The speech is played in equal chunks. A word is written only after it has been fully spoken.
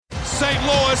St.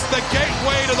 Louis, the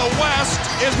gateway to the West,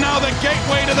 is now the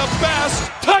gateway to the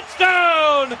best.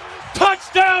 Touchdown!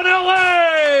 Touchdown,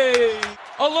 LA!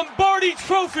 A Lombardi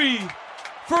trophy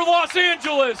for Los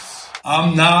Angeles.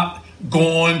 I'm not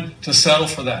going to settle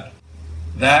for that.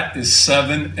 That is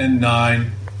 7-9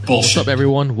 bullshit. What's up,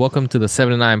 everyone? Welcome to the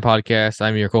 7-9 podcast.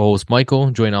 I'm your co-host, Michael,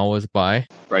 joined always by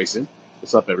Bryson.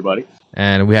 What's up, everybody?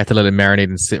 And we had to let it marinate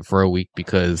and sit for a week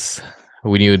because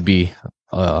we knew it would be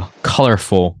a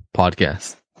colorful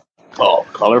podcast. Oh,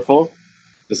 colorful?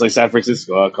 Just like San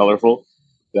Francisco, colorful?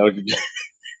 That would be...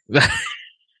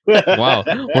 Wow,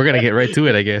 we're going to get right to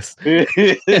it, I guess.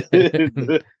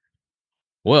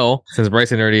 Well, since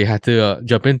Bryson already had to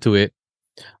jump into it,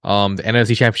 the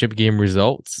NFC Championship game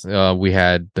results, we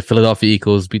had the Philadelphia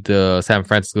Eagles beat the San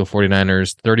Francisco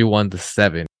 49ers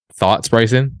 31-7. Thoughts,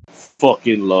 Bryson?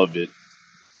 Fucking love it.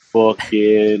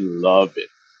 Fucking love it.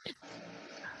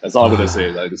 That's all I'm going to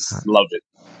say. I just love it.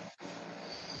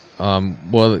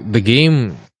 Well, the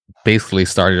game basically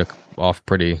started off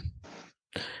pretty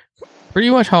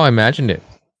much how I imagined it.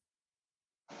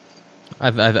 I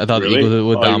thought Really? the Eagles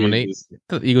would dominate.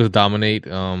 The Eagles would dominate.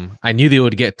 I knew they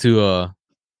would get to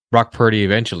Brock Purdy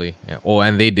eventually. Yeah. Oh,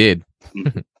 and they did.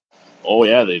 Oh,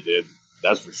 yeah, they did.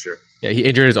 That's for sure. Yeah, he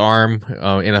injured his arm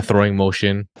in a throwing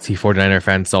motion. See 49er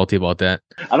fans salty about that.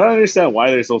 I don't understand why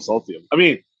they're so salty. I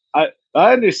mean,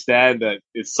 I understand that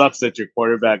it sucks that your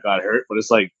quarterback got hurt, but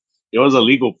it's like, it was a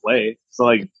legal play. So,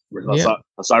 like,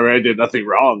 I'm sorry I did nothing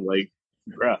wrong. Like,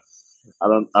 bruh. I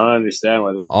don't understand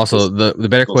why. Also, the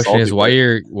better question is why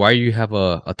you have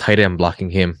a tight end blocking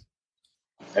him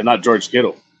and not George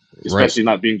Kittle, especially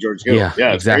not being George Kittle.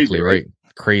 Yeah, exactly, crazy, right?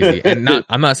 Crazy. And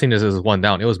I'm not saying this is one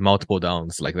down; it was multiple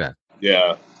downs like that.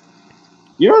 Yeah,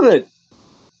 when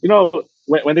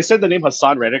they said the name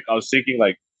Hassan Reddick, I was thinking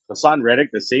like Hassan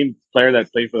Reddick, the same player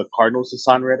that played for the Cardinals,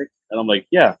 Hassan Reddick, and I'm like,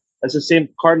 yeah, that's the same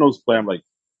Cardinals player. I'm like,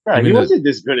 right, he wasn't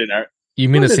this good in our. You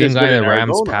mean the same guy that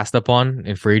Rams passed up on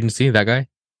in free agency? That guy?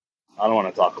 I don't want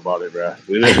to talk about it, bro.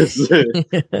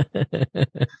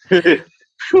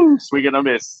 Swing and a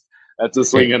miss. That's a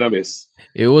swing and a miss.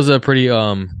 It was a pretty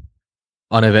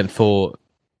uneventful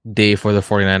day for the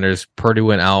 49ers. Purdy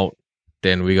went out.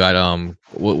 Then we got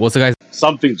what's the guy's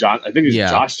something John? I think it's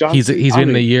Josh Johnson. He's been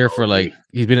in the year for like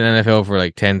he's been in NFL for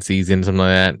like 10 seasons, something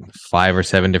like that. 5 or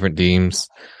 7 different teams.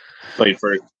 Played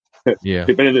for. Yeah,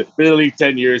 been in the league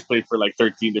 10 years, ped for like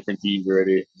 13 different teams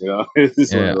already. You know,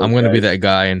 yeah, I'm gonna be that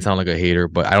guy and sound like a hater,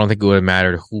 but I don't think it would have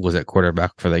mattered who was at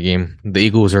quarterback for that game. The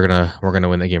Eagles were gonna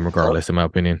win the game regardless, in my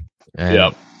opinion. And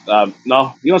yeah,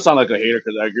 no, you don't sound like a hater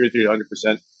because I agree with you 100%.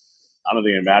 I don't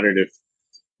think it mattered if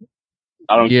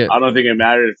I don't think it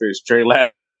mattered if it was Trey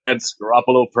Lance,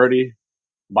 Garoppolo, Purdy,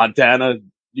 Montana,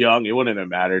 Young. It wouldn't have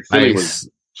mattered. I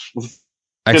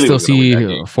still see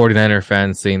 49er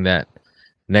fans saying that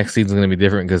next season's going to be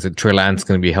different because Trey Lance is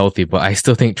going to be healthy, but I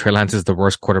still think Trey Lance is the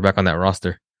worst quarterback on that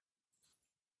roster.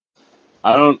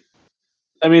 I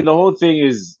mean, the whole thing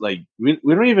is, like, we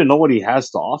don't even know what he has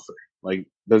to offer. Like,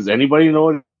 does anybody know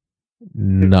what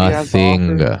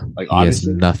nothing. He has to offer? Like, he has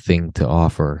nothing to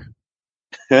offer.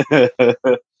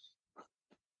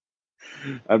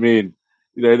 I mean,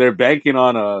 they're banking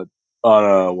on a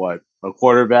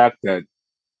quarterback that,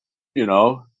 you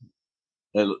know,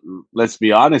 let's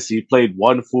be honest, he played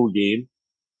one full game.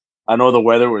 I know the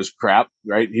weather was crap,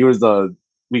 right? He was the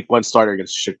week 1 starter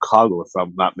against Chicago, if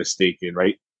I'm not mistaken,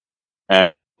 right?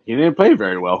 And he didn't play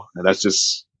very well. And that's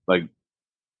just like,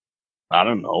 I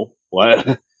don't know.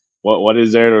 What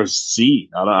is there to see?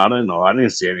 I don't know. I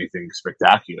didn't see anything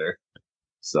spectacular.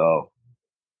 So,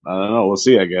 I don't know. We'll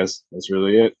see, I guess. That's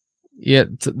really it. Yeah,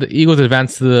 the Eagles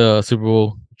advanced to the Super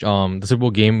Bowl. The Super Bowl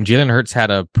game. Jalen Hurts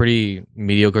had a pretty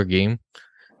mediocre game.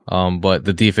 But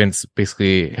the defense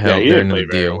basically held their end of the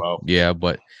deal. Well. Yeah,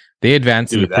 but they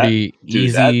advanced pretty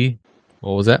easy.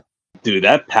 What was that? Dude,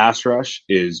 that pass rush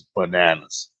is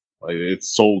bananas. Like,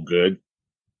 it's so good.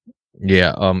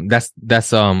 Yeah,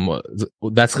 that's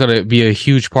gonna be a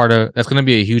huge part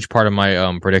of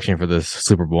my prediction for this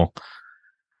Super Bowl.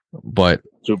 But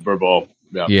Super Bowl.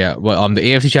 Yeah, well, the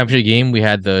AFC Championship game, we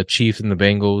had the Chiefs and the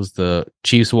Bengals. The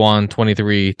Chiefs won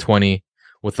 23-20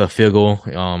 with a field goal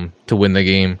to win the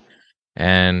game.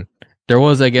 And there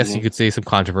was, I guess you could say, some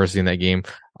controversy in that game.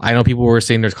 I know people were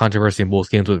saying there's controversy in both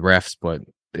games with refs, but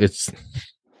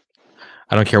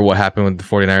I don't care what happened with the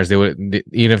 49ers.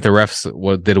 Even if the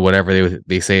refs did whatever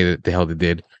they say that the hell they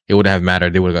did, it wouldn't have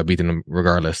mattered. They would have got beaten them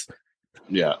regardless.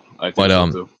 Yeah, I think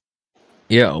so too.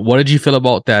 Yeah, what did you feel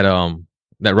about that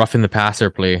that roughing the passer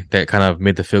play that kind of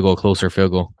made the field goal closer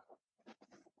field goal?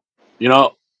 You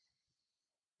know,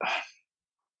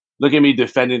 look at me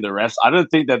defending the refs. I don't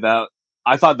think that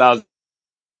I thought that was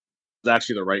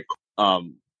actually the right call.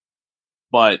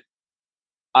 But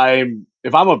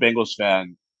if I'm a Bengals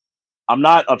fan, I'm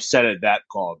not upset at that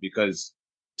call because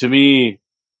to me,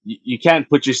 you can't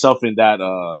put yourself in that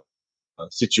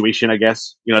situation. I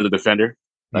guess the defender.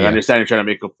 Like I Yeah. understand you're trying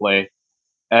to make a play,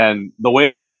 and the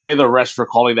way the refs were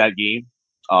calling that game,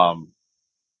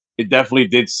 it definitely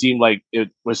did seem like it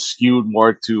was skewed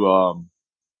more to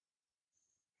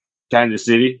Kansas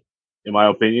City, in my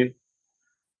opinion.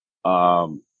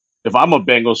 If I'm a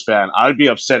Bengals fan, I'd be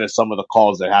upset at some of the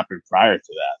calls that happened prior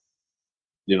to that.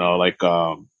 Like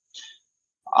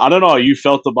I don't know how you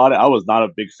felt about it. I was not a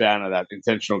big fan of that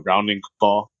intentional grounding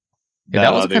call Yeah,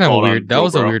 that that was they kind of called weird. on That Joe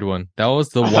was a Burrow. weird one. That was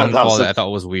the I thought one that call was that I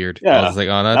thought was weird. I yeah, was like,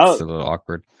 oh, that that's was, a little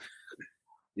awkward.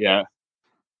 yeah,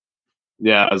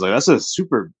 yeah. I was like, that's a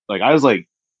super. Like I was like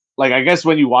I guess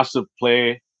when you watch the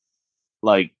play,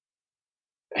 like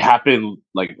happen,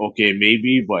 like okay,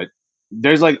 maybe, but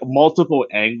there's like multiple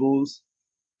angles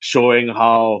showing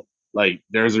how like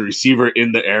there's a receiver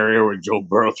in the area where Joe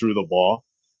Burrow threw the ball,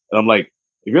 and I'm like,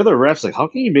 if you're the refs, like how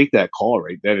can you make that call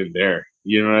right then and there?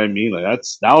 You know what I mean? Like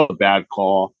that was a bad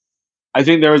call. I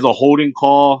think there was a holding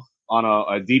call on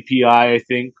a DPI. I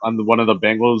think on one of the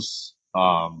Bengals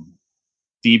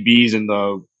DBs in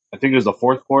I think it was the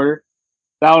fourth quarter.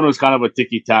 That one was kind of a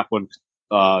ticky tack one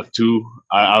too.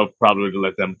 I would probably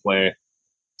let them play.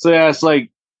 So yeah, it's like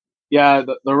yeah,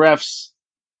 the refs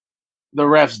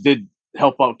did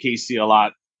help out Casey a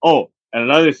lot. Oh, and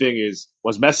another thing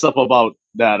was messed up about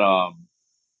that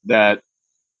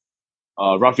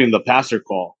roughing the passer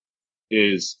call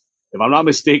is if I'm not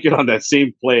mistaken on that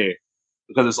same play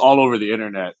because it's all over the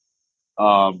internet.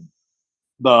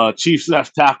 The Chiefs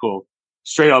left tackle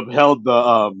straight up held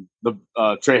the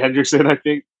Trey Hendrickson, I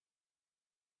think,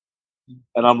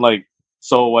 and I'm like,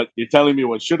 so what you're telling me?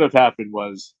 What should have happened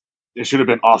was there should have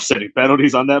been offsetting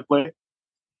penalties on that play,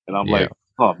 and I'm Yeah. like,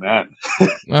 oh man,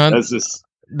 Um, that's just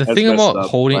the that's thing messed about up.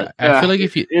 holding, But I feel like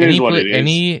if you it is what it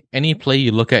is. any play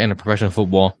you look at in a professional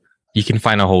football, you can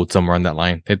find a hold somewhere on that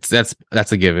line.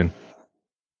 That's a given.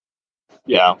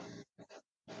 Yeah,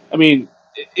 I mean,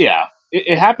 yeah,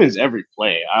 it happens every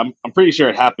play. I'm pretty sure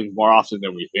it happens more often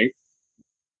than we think,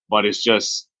 but it's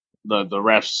just the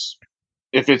refs.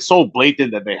 If it's so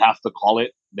blatant that they have to call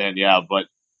it, then yeah. But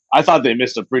I thought they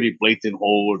missed a pretty blatant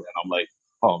hold, and I'm like,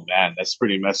 oh man, that's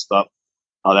pretty messed up.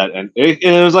 How that and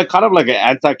it was like kind of like an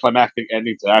anticlimactic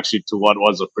ending to what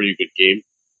was a pretty good game.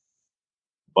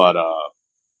 But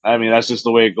I mean, that's just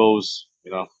the way it goes.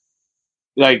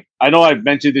 Like I know I've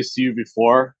mentioned this to you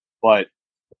before, but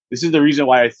this is the reason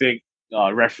why I think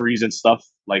referees and stuff,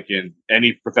 like in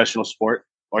any professional sport,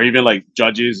 or even like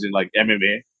judges in like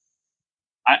MMA,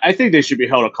 I think they should be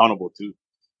held accountable too.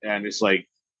 And it's like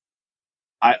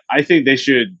I think they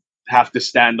should have to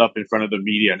stand up in front of the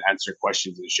media and answer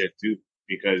questions and shit too,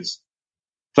 because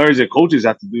players and coaches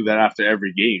have to do that after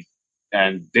every game,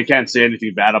 and they can't say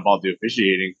anything bad about the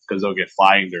officiating because they'll get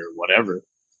fined or whatever.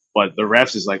 But the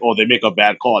refs is like, oh, they make a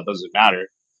bad call, it doesn't matter.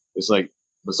 It's like,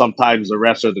 but sometimes the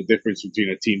refs are the difference between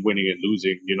a team winning and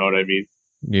losing. You know what I mean?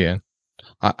 Yeah.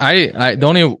 I the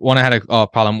only one I had a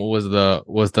problem was the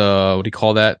what do you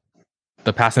call that?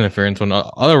 The pass interference one.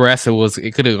 Other rest,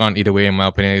 it could have gone either way in my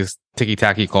opinion. It's ticky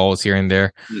tacky calls here and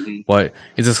there, but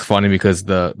it's just funny because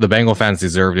the Bengal fans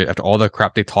deserved it after all the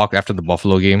crap they talked after the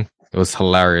Buffalo game. It was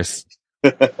hilarious.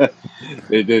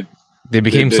 They did. They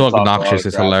became did so talk a lot obnoxious. of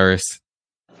It's crap. hilarious.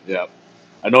 Yeah,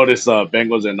 I noticed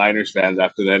Bengals and Niners fans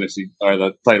after the NFC or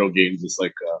the title games. It's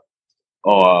like,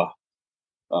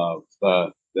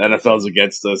 the NFL's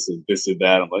against us and this and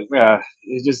that. I'm like, yeah,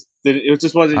 it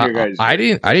just wasn't your guys. I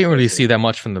didn't really see that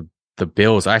much from the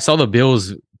Bills. I saw the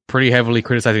Bills pretty heavily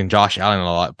criticizing Josh Allen a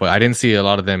lot, but I didn't see a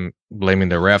lot of them blaming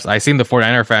the refs. I seen the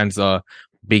 49er fans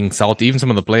being salty, even some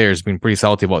of the players being pretty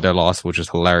salty about their loss, which is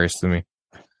hilarious to me.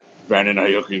 Brandon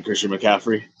Ayuk and Christian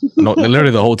McCaffrey. No,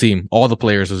 literally the whole team, all the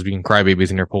players was being crybabies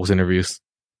in their post interviews.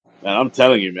 And I'm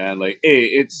telling you, man, like, hey,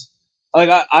 it's like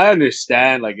I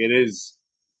understand, like, it is,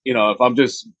 if I'm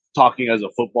just talking as a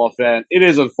football fan, it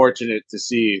is unfortunate to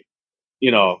see,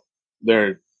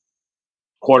 their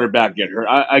quarterback get hurt.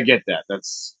 I get that.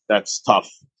 That's tough,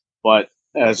 but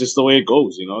yeah, it's just the way it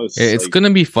goes. It's like, gonna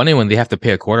be funny when they have to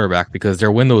pay a quarterback because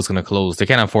their window is gonna close. They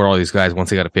can't afford all these guys once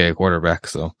they got to pay a quarterback.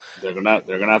 So they're gonna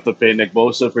have to pay Nick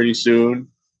Bosa pretty soon.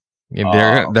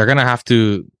 Yeah, they're gonna have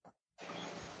to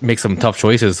make some tough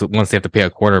choices once they have to pay a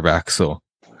quarterback. So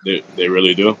they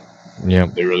really do. Yeah,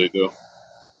 they really do.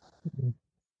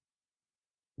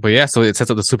 But yeah, so it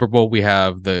sets up the Super Bowl. We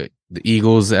have the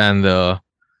Eagles and the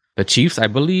Chiefs. I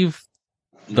believe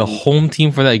the home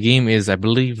team for that game is, I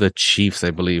believe, the Chiefs.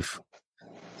 I believe.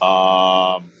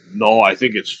 No, No, I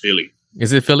think it's Philly.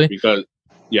 Is it Philly?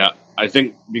 I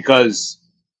think because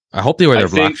I hope they wear their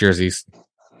black jerseys.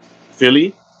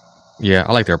 Philly? Yeah,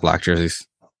 I like their black jerseys.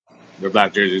 Their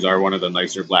black jerseys are one of the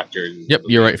nicer black jerseys. Yep,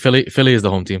 you're right. Philly is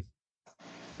the home team.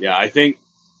 Yeah, I think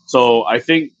so. I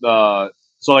think so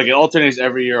like it alternates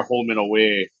every year, home and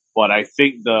away. But I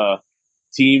think the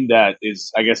team that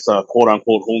is, I guess, the quote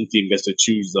unquote home team gets to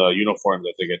choose the uniform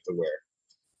that they get to wear.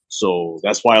 So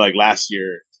that's why, like last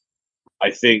year,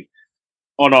 I think.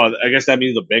 Oh no, I guess that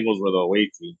means the Bengals were the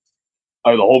away team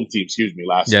or the home team. Excuse me,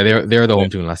 last year. Yeah, they were the home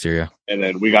team last year. Yeah, and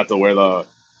then we got to wear the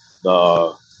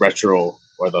retro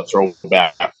or the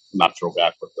throwback, not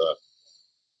throwback, but the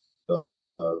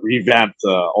revamped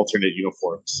alternate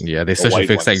uniforms. Yeah, they still should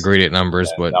fix that gradient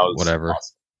numbers, but whatever.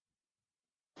 Awesome.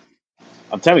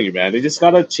 I'm telling you, man, they just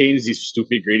gotta change these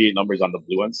stupid gradient numbers on the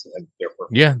blue ones, and they're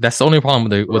perfect. Yeah, that's the only problem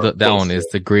with that one is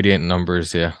the gradient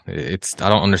numbers. Yeah, I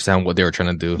don't understand what they were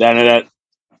trying to do. That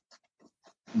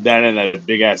and that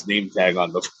big ass name tag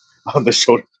on the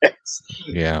shoulder pads.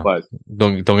 Yeah, but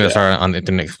don't get started on the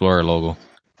Internet Explorer logo.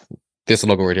 This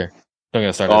logo right here. Don't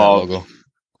get started on that logo.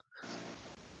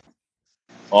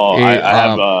 Oh, I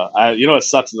have. You know what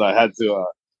sucks is I had to.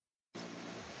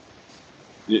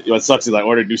 What sucks is I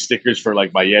ordered new stickers for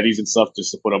like my Yetis and stuff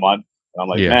just to put them on. And I'm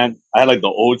like, man, I had like the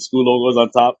old school logos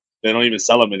on top. They don't even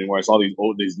sell them anymore. It's all these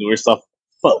newer stuff.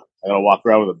 Fuck, I gotta walk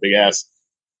around with a big ass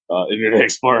Internet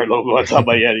Explorer logo on top of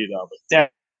my Yeti now. But damn.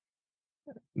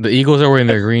 The Eagles are wearing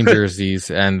their green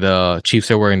jerseys, and the Chiefs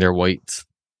are wearing their whites.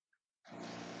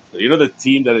 You know the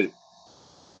team that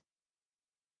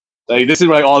like this is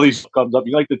where like, all these comes up.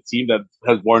 You know, like the team that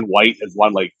has worn white has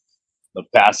won like the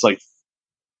past like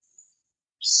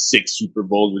 6 Super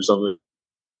Bowls or something.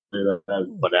 That's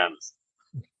bananas.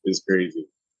 It's crazy.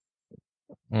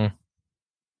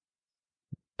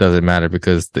 Doesn't matter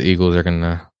because the Eagles are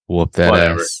gonna whoop that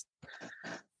ass.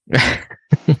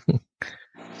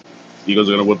 Eagles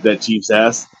are gonna whoop that Chiefs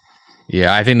ass.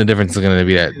 Yeah, I think the difference is gonna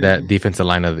be that defensive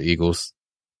line of the Eagles.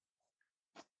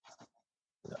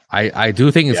 I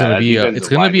do think it's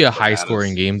gonna be a high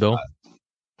scoring game though.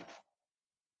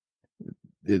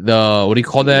 What do you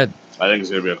call that? I think it's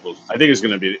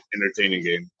gonna be an entertaining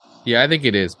game. Yeah, I think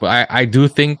it is, but I do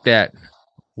think that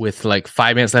with like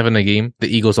 5 minutes left in the game, the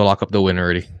Eagles will lock up the win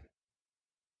already.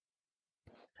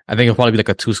 I think it'll probably be like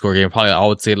a 2-score game. Probably, I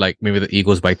would say like maybe the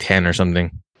Eagles by 10 or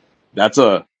something. That's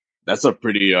a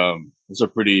pretty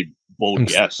bold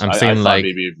guess. I'm saying like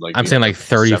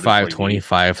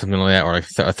 35-25, something like that, or like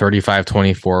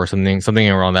 35-24 or something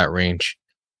around that range.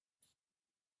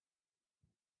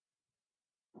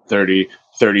 30,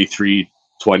 33,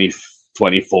 20,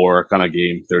 24 kind of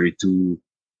game, 32,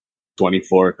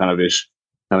 24 kind of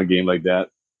game like that.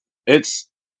 It's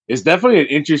definitely an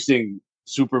interesting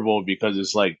Super Bowl because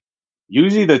it's like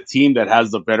usually the team that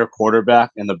has the better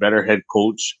quarterback and the better head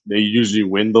coach, they usually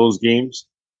win those games.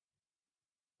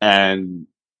 And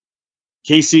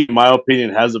KC, in my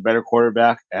opinion, has a better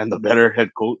quarterback and the better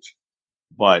head coach.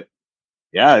 But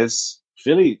yeah, it's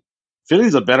Philly.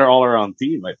 Philly's a better all-around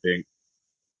team, I think.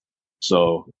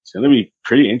 So it's going to be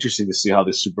pretty interesting to see how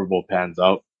this Super Bowl pans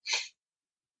out.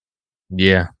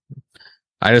 Yeah.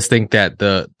 I just think that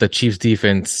the Chiefs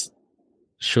defense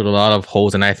showed a lot of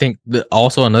holes. And I think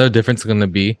also another difference is going to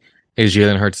be is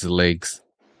Jalen Hurts' legs.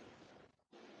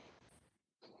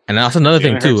 And that's another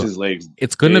thing too.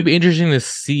 It's going to be interesting to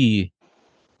see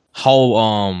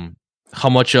how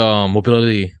much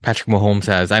mobility Patrick Mahomes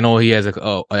has. I know he has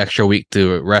an extra week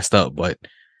to rest up, but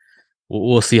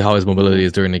we'll see how his mobility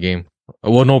is during the game.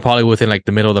 We'll know probably within like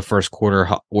the middle of the first quarter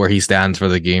where he stands for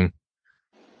the game.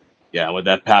 Yeah, with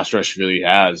that pass rush really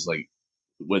has, like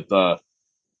with the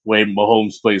way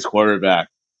Mahomes plays quarterback,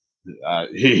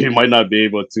 he might not be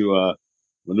able to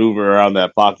maneuver around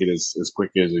that pocket as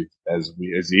quick as he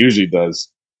usually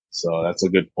does. So that's a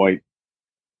good point.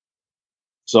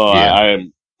 So yeah.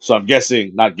 I'm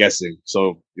guessing, not guessing.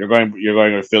 So you're going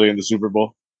with Philly in the Super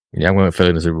Bowl? Yeah, I'm going with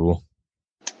Philly in the Super Bowl.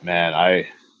 Man, I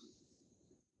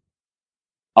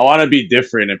want to be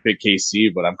different and pick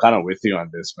KC, but I'm kind of with you on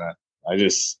this, man.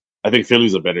 I think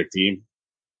Philly's a better team.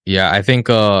 Yeah, I think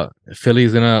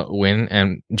Philly's gonna win,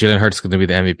 and Jalen Hurts is gonna be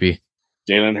the MVP.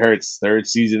 Jalen Hurts, 3rd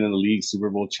season in the league, Super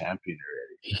Bowl champion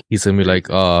already. He's gonna be like,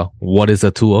 what is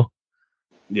a Tua?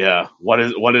 Yeah, what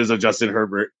is a Justin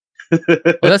Herbert? Well,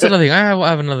 that's another thing. I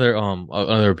have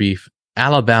another beef.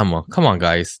 Alabama, come on,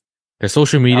 guys. Their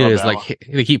social media is like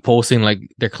they keep posting like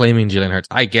they're claiming Jalen Hurts.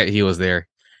 I get he was there.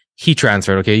 He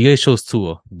transferred. Okay, you guys chose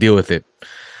Tua. Deal with it.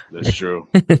 That's true.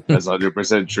 That's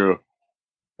 100% true.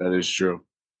 That is true.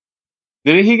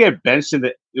 Did he get benched in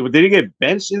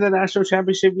the national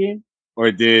championship game?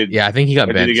 or did Yeah, I think he got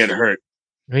or benched. did he get hurt?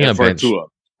 I think he got For benched. Tua?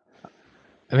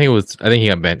 I think he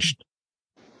got benched.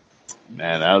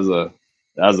 Man, that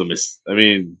was a miss. I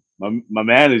mean, my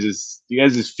man is just you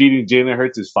guys just feeding Jalen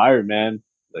Hurts his fire, man.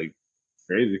 Like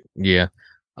crazy. Yeah.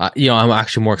 I'm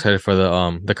actually more excited for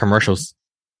the commercials.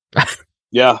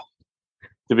 Yeah.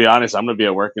 To be honest, I'm gonna be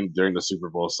at work during the Super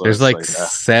Bowl, so There's it's like like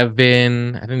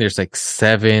seven. I think there's like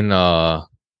seven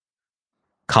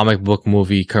comic book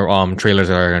movie trailers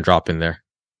that are gonna drop in there.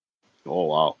 oh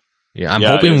wow. Yeah, I'm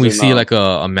hoping we isn't, see like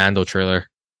a Mando trailer.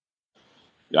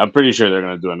 I'm pretty sure they're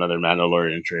gonna do another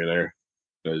Mandalorian trailer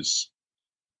because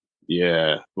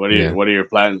What are your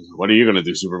plans? What are you gonna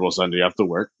do Super Bowl Sunday? You have to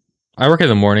work. I work in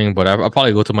the morning, but I'll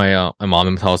probably go to my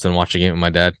mom's house and watch a game with my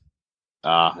dad.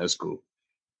 That's cool.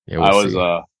 Yeah, we'll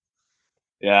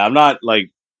see. I'm not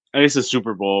like it's a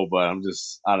Super Bowl, but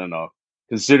I don't know.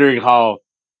 Considering how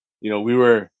we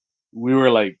were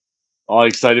like all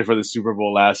excited for the Super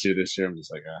Bowl last year. This year, I'm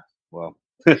just like, well,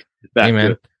 hey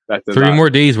man, back to 3 more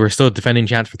days. We're still defending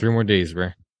champs for 3 more days, bro.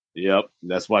 Yep,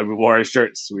 that's why we wore our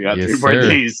shirts. We got Yes, 3 more sir.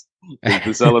 days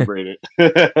to celebrate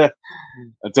it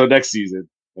until next season.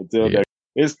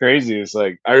 It's crazy. It's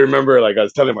like I remember, like I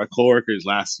was telling my coworkers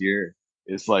last year.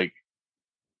 It's like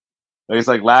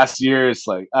last year. It's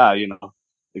like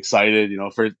excited.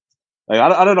 For like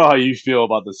I don't know how you feel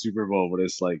about the Super Bowl, but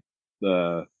it's like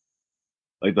the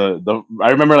I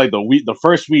remember like the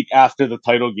first week after the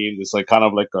title game. It's like kind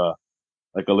of like a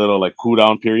little like cool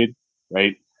down period,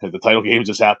 right? Because the title game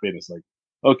just happened. It's like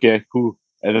okay, cool.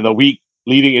 And then the week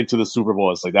leading into the Super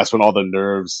Bowl, it's like that's when all the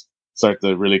nerves start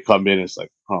to really come in. It's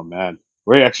like, oh man,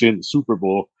 we're actually in the Super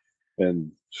Bowl,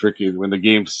 and freaking when the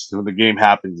game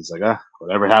happens, it's like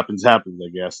whatever happens, I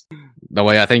guess. The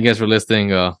way I thank you guys for listening.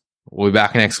 We'll be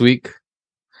back next week.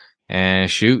 And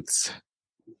shoots.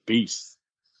 Peace.